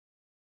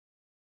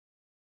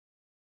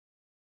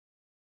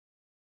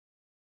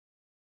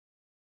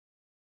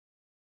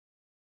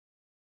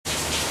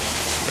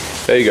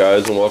Hey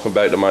guys, and welcome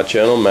back to my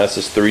channel,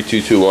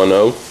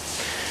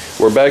 Masses32210.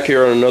 We're back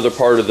here on another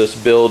part of this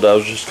build. I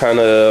was just I'm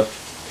going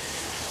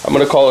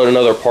to call it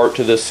another part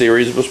to this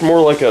series. It was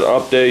more like an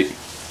update,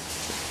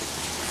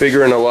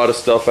 figuring a lot of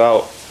stuff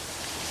out,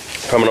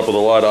 coming up with a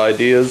lot of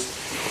ideas.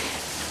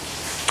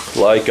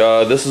 Like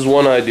this is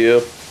one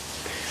idea.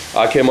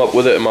 I came up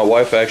with it and my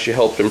wife actually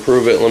helped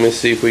improve it. Let me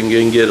see if we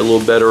can get a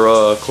little better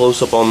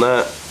close-up on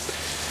that.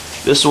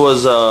 This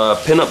was a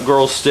pinup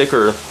girl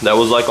sticker that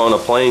was like on a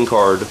playing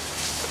card.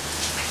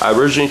 I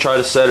originally tried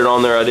to set it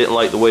on there. I didn't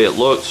like the way it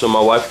looked, so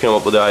my wife came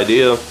up with the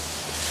idea.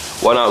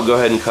 Why not go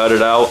ahead and cut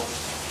it out?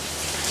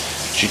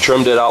 She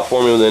trimmed it out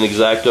for me with an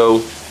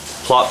X-Acto.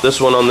 Plopped this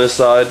one on this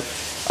side.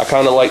 I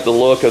kind of like the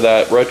look of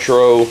that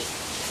retro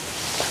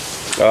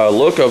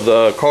look of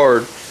the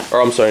card,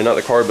 or I'm sorry, not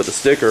the card, but the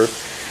sticker.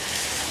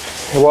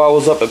 And while I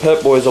was up at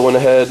Pet Boys, I went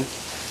ahead.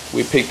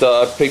 I picked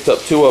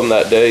up two of them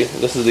that day.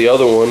 This is the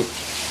other one.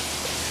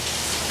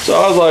 So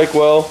I was like,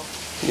 well,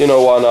 you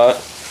know, why not?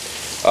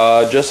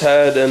 Just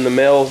had in the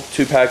mail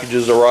 2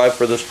 packages arrive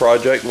for this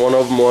project. One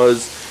of them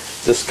was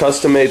this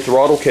custom-made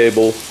throttle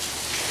cable.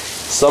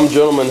 Some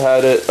gentleman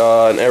had it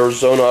in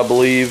Arizona, I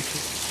believe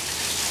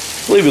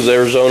it was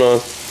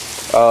Arizona.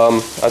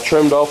 I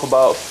trimmed off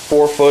about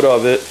 4 foot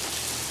of it,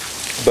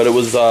 but it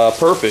was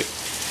perfect.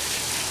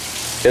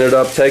 Ended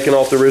up taking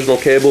off the original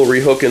cable,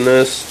 rehooking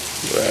this.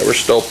 We're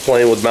still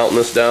playing with mounting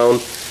this down.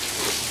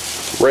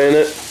 Ran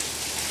it.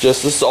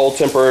 This is all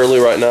temporarily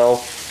right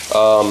now.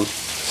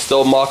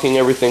 Still mocking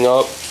everything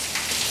up.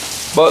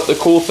 But the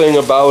cool thing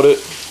about it,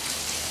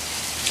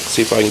 let's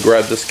see if I can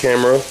grab this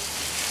camera.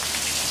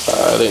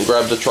 I didn't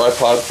grab the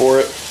tripod for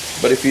it.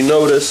 But if you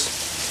notice,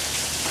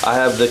 I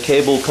have the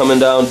cable coming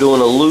down,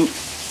 doing a loop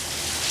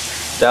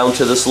down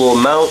to this little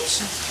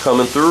mount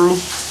coming through,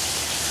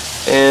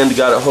 and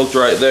got it hooked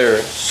right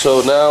there.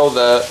 So now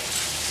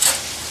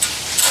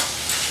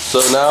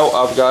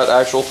I've got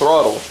actual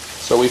throttle.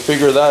 So we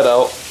figured that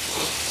out.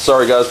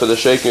 Sorry guys for the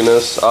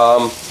shakiness.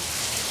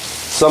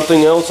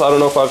 Something else, I don't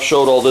know if I've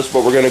showed all this,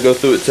 but we're going to go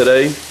through it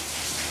today.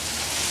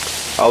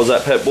 I was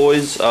at Pet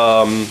Boys.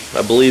 I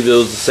believe it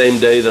was the same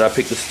day that I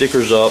picked the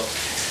stickers up.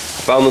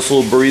 I found this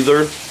little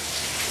breather.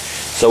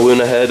 So we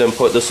went ahead and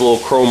put this little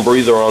chrome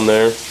breather on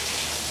there.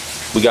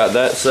 We got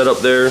that set up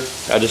there.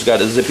 I just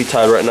got it zippy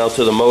tied right now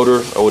to the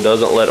motor, so it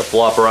doesn't let it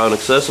flop around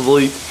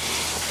excessively.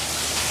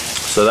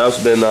 So that's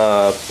been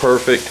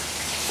perfect.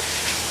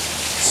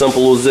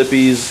 Simple little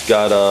zippies.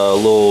 Got a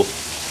little,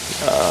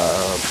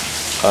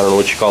 I don't know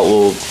what you call it,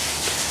 little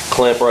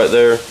clamp right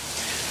there.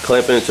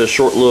 Clamping it to a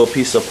short little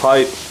piece of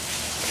pipe,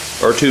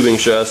 or tubing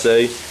should I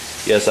say.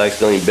 Yes, I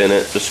accidentally bent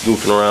it, just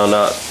goofing around.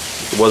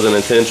 It wasn't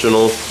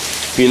intentional.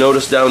 If you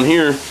notice down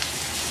here,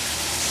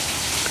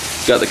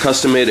 got the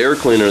custom-made air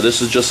cleaner.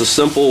 This is just a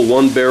simple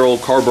 1-barrel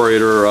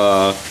carburetor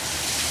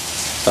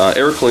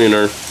air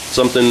cleaner.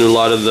 Something a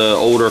lot of the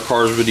older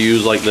cars would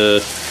use, like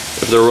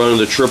if they're running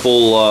the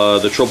triple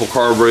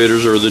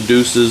carburetors or the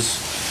deuces,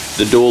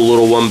 the dual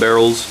little 1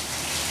 barrels.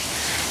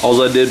 All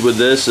I did with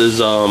this is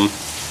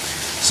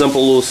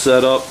simple little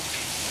setup.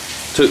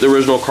 Took the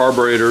original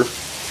carburetor,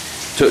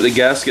 took the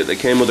gasket that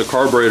came with the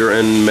carburetor,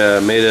 and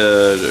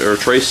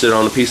traced it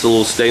on a piece of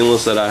little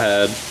stainless that I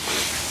had.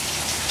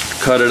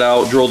 Cut it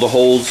out, drilled the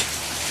holes.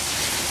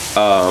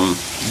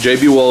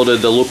 JB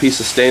welded the little piece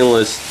of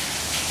stainless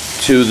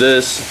to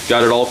this.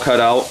 Got it all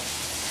cut out.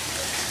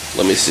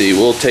 Let me see.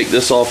 We'll take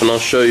this off and I'll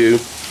show you.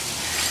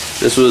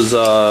 This was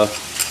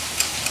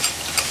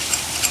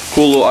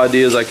cool little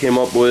ideas I came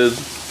up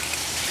with,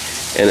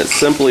 and it's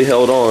simply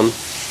held on.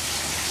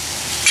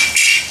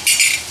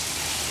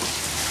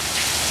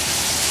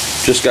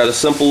 Just got a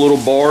simple little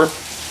bar.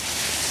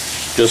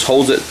 Just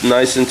holds it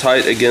nice and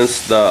tight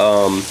against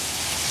the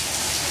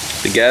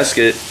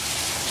gasket.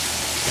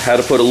 Had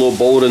to put a little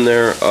bolt in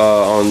there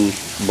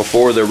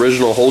before the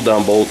original hold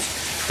down bolts.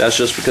 That's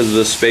just because of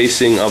the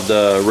spacing of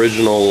the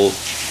original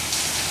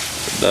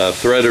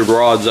threaded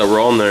rods that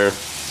were on there.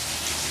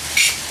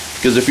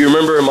 Because if you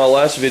remember in my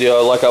last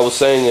video, like I was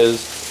saying,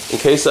 is in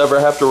case I ever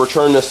have to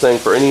return this thing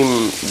for any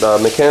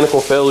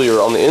mechanical failure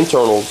on the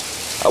internals,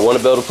 I want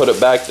to be able to put it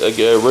back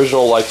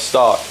original like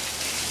stock.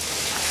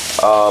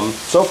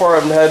 So far I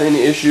haven't had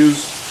any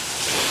issues.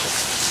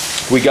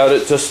 We got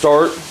it to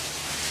start.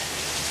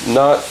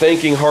 Not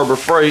thanking Harbor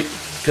Freight,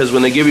 because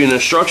when they give you an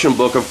instruction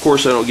book, of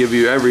course they don't give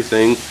you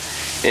everything.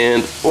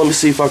 And let me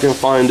see if I can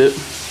find it.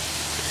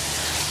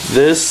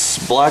 This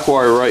black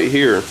wire right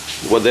here,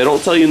 what they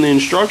don't tell you in the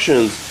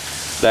instructions,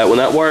 that when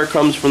that wire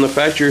comes from the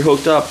factory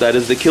hooked up, that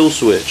is the kill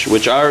switch,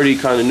 which I already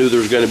kind of knew there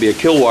was going to be a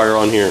kill wire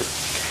on here.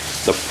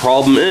 The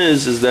problem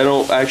is they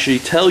don't actually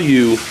tell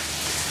you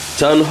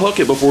to unhook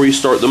it before you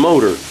start the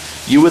motor.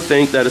 You would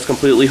think that it's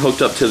completely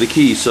hooked up to the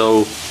key.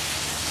 So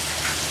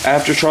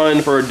after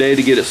trying for a day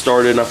to get it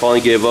started, and I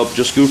finally gave up,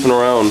 just goofing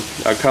around,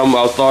 I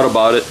thought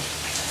about it.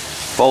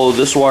 Followed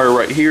this wire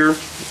right here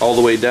all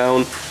the way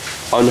down,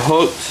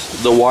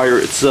 unhooked the wire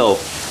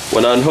itself.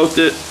 When I unhooked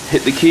it,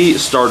 hit the key, it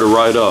started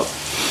right up.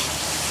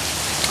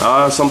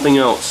 Something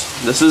else.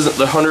 This isn't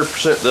the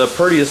 100% the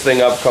prettiest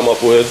thing I've come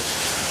up with,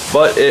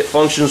 but it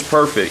functions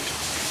perfect.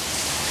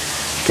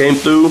 Came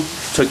through,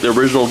 took the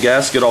original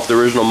gasket off the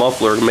original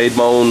muffler, made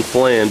my own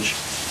flange.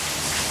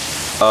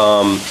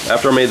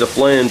 After I made the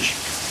flange,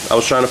 I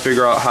was trying to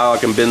figure out how I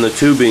can bend the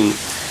tubing,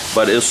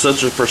 but it's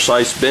such a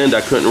precise bend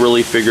I couldn't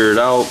really figure it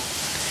out.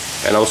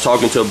 And I was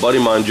talking to a buddy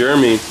of mine,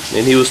 Jeremy,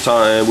 and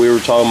we were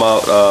talking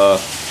about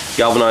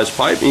galvanized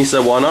pipe, and he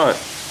said, why not?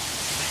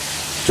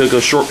 Took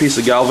a short piece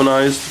of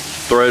galvanized,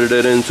 threaded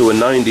it into a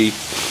 90.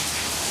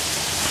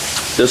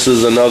 This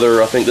is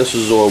another, I think this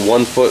is a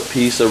 1 foot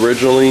piece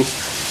originally.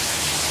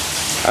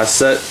 I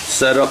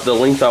set up the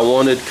length I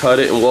wanted, cut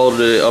it, and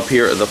welded it up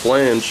here at the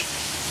flange.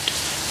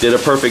 Did a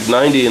perfect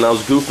 90, and I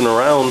was goofing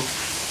around,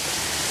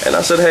 and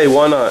I said, hey,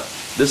 why not?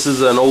 This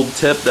is an old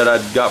tip that I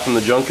got from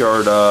the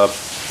junkyard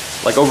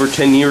like over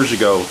 10 years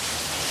ago.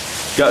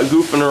 Got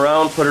goofing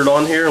around, put it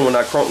on here, and when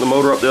I cranked the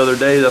motor up the other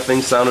day, that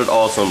thing sounded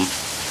awesome.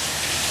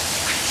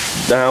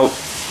 Now,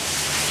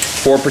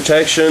 for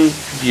protection,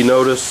 you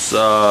notice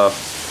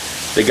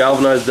the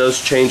galvanized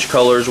does change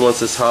colors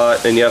once it's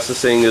hot, and yes,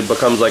 this thing, it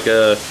becomes like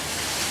a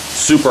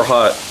super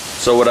hot.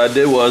 So what I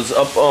did was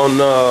up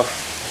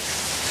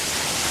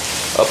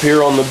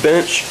here on the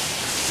bench,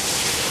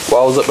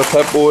 while I was at the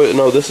Pep Boy,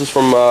 no, this is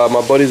from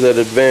my buddies at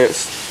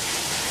Advanced.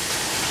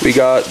 We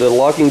got the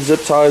locking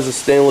zip ties, the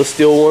stainless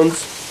steel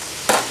ones.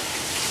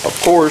 Of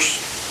course,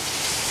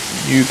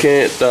 you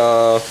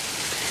cannot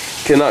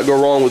go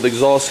wrong with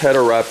exhaust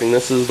header wrapping.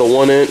 This is the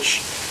 1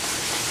 inch.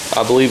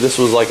 I believe this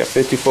was like a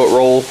 50-foot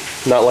roll.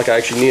 Not like I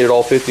actually needed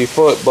all 50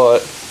 foot,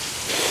 but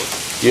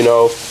you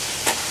know,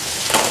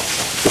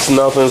 it's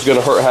nothing that's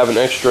gonna hurt having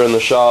extra in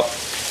the shop.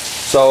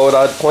 So what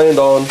I planned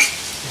on,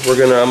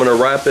 I'm gonna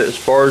wrap it as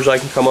far as I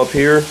can come up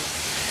here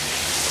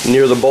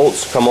near the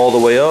bolts, come all the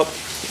way up,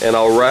 and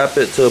I'll wrap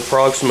it to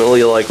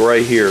approximately like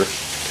right here.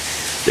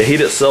 The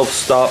heat itself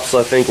stops,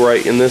 I think,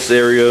 right in this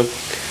area,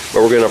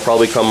 but we're gonna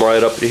probably come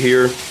right up to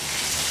here.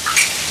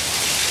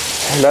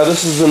 Now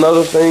this is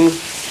another thing.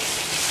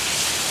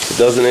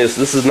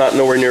 This is not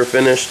nowhere near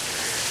finished.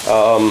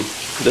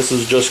 This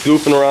is just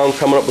goofing around,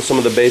 coming up with some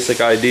of the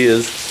basic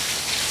ideas.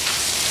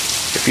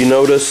 If you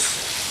notice,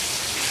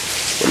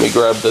 let me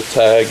grab the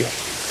tag.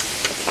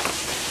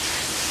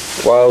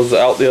 While I was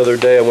out the other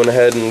day, I went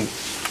ahead and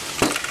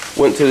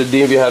went to the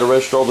DMV, had to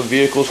register all the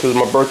vehicles because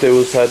my birthday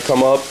had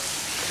come up.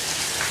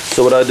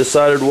 So what I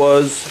decided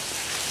was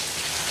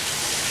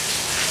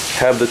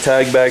have the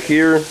tag back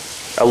here.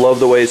 I love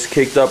the way it's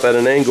kicked up at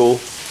an angle.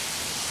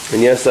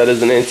 And yes, that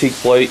is an antique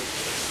plate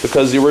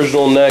because the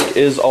original neck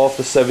is off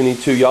the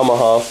 72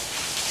 Yamaha.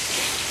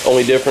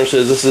 Only difference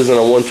is this isn't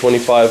a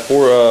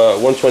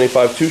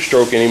 125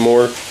 two-stroke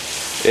anymore.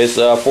 It's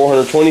a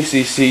 420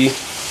 cc.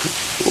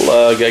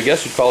 I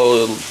guess you'd call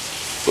it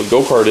a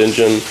go-kart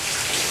engine.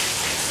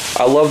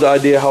 I love the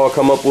idea how I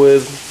come up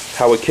with,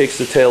 how it kicks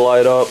the tail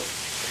light up.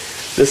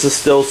 This is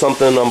still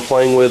something I'm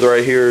playing with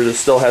right here. This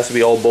still has to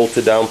be all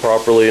bolted down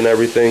properly and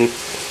everything.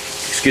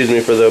 Excuse me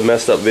for the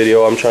messed up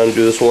video. I'm trying to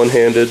do this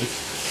one-handed.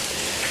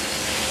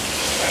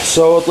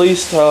 So at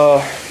least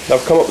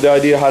I've come up with the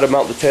idea how to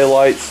mount the tail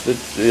lights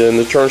and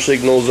the turn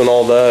signals and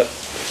all that.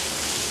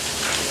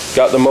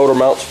 Got the motor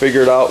mounts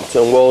figured out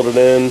and welded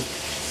in.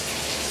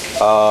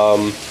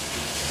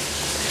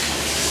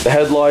 The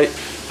headlight,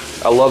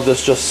 I love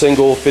this just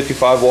single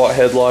 55 watt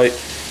headlight.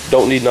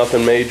 Don't need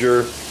nothing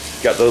major.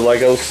 Got the,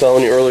 like I was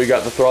telling you earlier,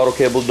 got the throttle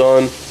cable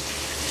done.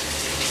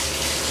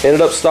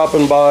 Ended up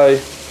stopping by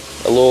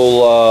a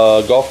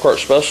little golf cart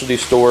specialty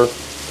store.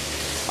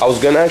 I was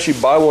gonna actually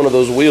buy one of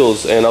those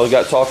wheels, and I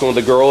got talking with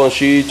the girl, and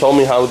she told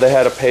me how they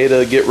had to pay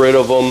to get rid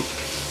of them,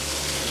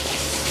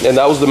 and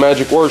that was the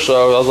magic word.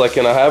 So I was like,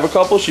 can I have a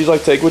couple? She's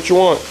like, take what you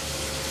want.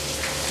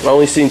 I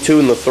only seen 2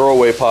 in the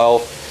throwaway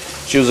pile.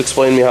 She was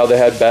explaining to me how they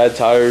had bad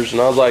tires,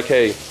 and I was like,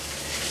 hey,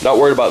 not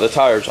worried about the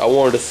tires. I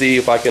wanted to see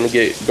if I can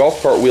get golf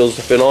cart wheels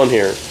to fit on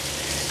here,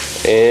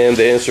 and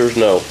the answer is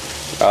no.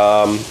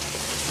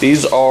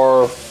 These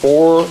are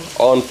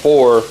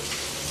 4x4.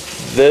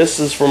 This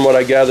is, from what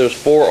I gather, is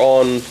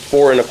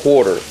 4x4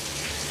 1/4.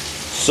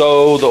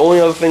 So the only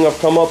other thing I've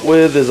come up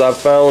with is I've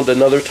found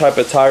another type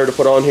of tire to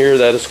put on here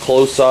that is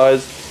close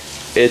size.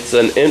 It's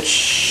an inch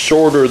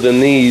shorter than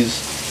these,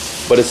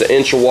 but it's an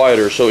inch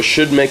wider, so it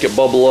should make it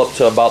bubble up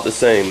to about the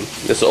same.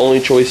 It's the only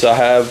choice I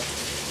have,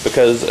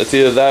 because it's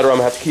either that or I'm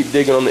gonna have to keep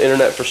digging on the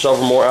internet for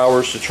several more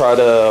hours to try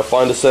to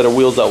find a set of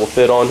wheels that will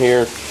fit on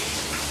here.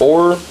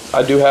 Or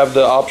I do have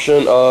the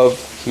option of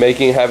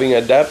having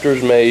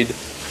adapters made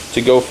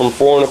to go from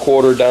 4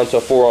 1/4 down to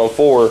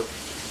 4x4,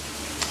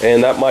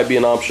 and that might be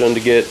an option to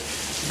get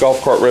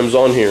golf cart rims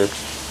on here.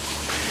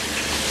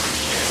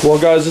 Well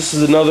guys, this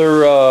is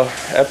another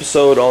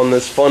episode on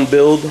this fun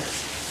build.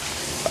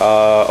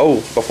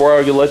 Oh, before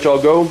I let y'all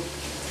go,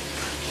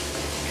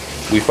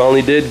 we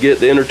finally did get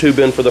the inner tube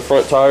in for the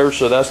front tire,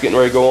 so that's getting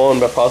ready to go on,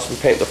 but possibly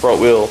paint the front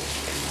wheel.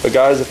 But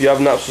guys, if you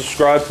have not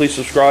subscribed, please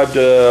subscribe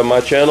to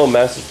my channel,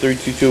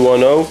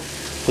 Massive32210.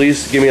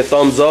 Please give me a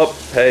thumbs up.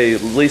 Hey,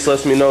 at least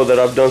lets me know that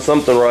I've done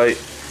something right.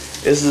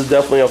 This is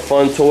definitely a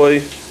fun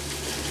toy.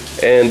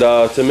 And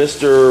to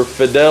Mr.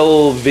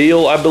 Fidel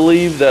Veal, I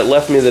believe, that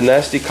left me the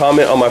nasty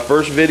comment on my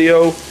first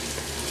video.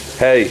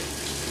 Hey,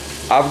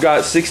 I've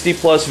got 60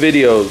 plus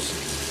videos.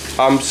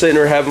 I'm sitting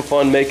here having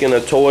fun making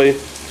a toy,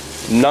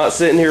 not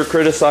sitting here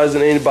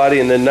criticizing anybody,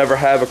 and then never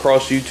have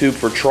across YouTube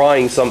for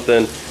trying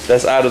something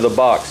that's out of the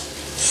box.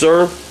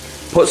 Sir,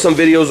 put some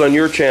videos on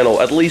your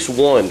channel, at least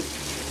one.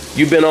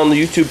 You've been on the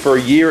YouTube for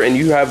a year and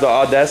you have the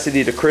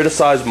audacity to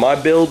criticize my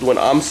build when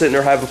I'm sitting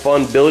there having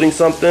fun building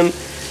something.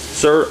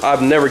 Sir,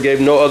 I've never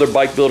gave no other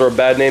bike builder a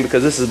bad name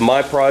because this is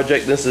my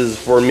project. This is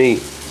for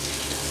me.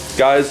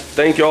 Guys,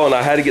 thank y'all, and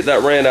I had to get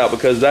that rant out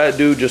because that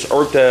dude just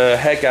irked the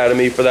heck out of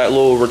me for that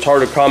little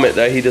retarded comment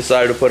that he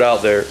decided to put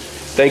out there.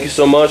 Thank you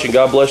so much, and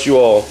God bless you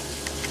all.